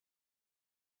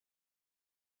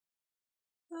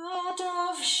The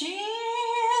dove, she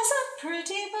is a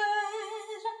pretty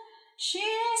bird, she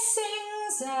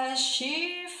sings as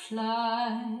she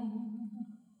flies.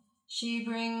 She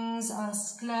brings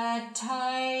us glad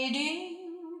tidings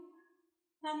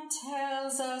and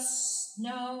tells us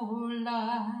no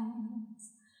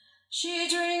lies. She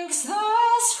drinks the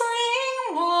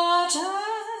spring waters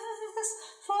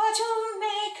for to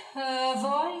make her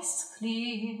voice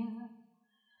clear.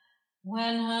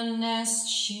 When her nest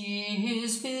she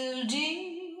is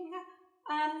building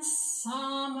and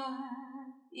summer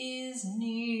is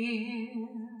near.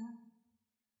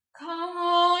 Come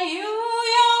all you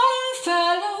young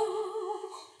fellow,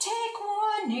 take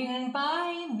warning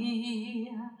by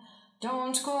me.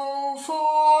 Don't go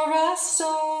for a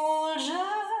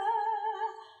soldier,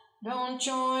 don't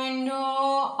join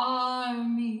no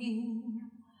army.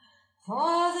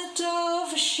 For the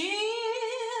dove she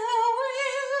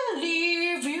will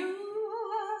leave you,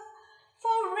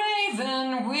 the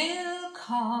raven will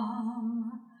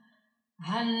come,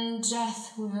 and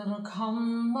death will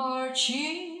come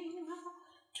marching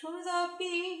to the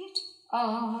beat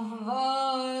of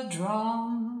a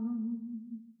drum.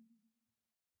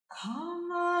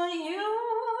 Come on, you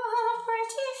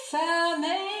pretty fair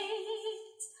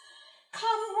maids,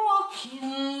 come walk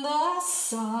in the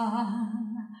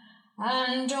sun,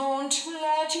 and don't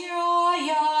let your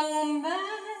young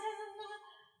man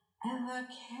ever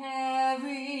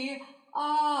carry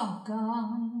a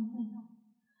gun.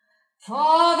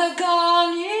 For the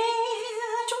gun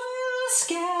it will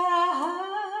scare her,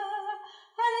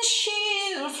 and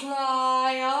she'll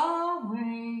fly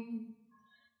away,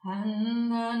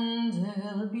 and then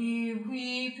there'll be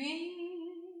weeping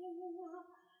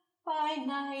by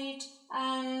night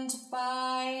and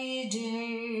by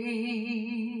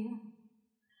day.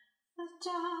 The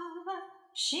dove,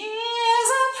 she is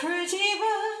a pretty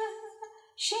bird,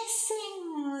 she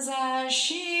sings as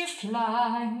she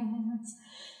flies.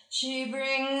 She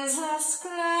brings us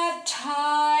glad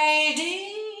tidings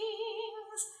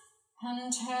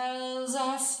and tells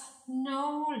us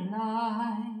no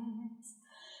lies.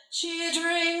 She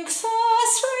drinks the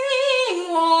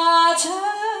spring waters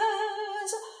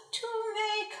to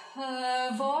make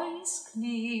her voice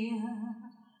clear.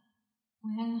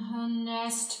 When her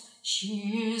nest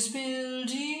she is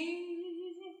building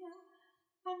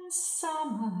and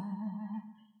summer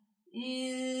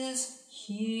is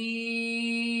here.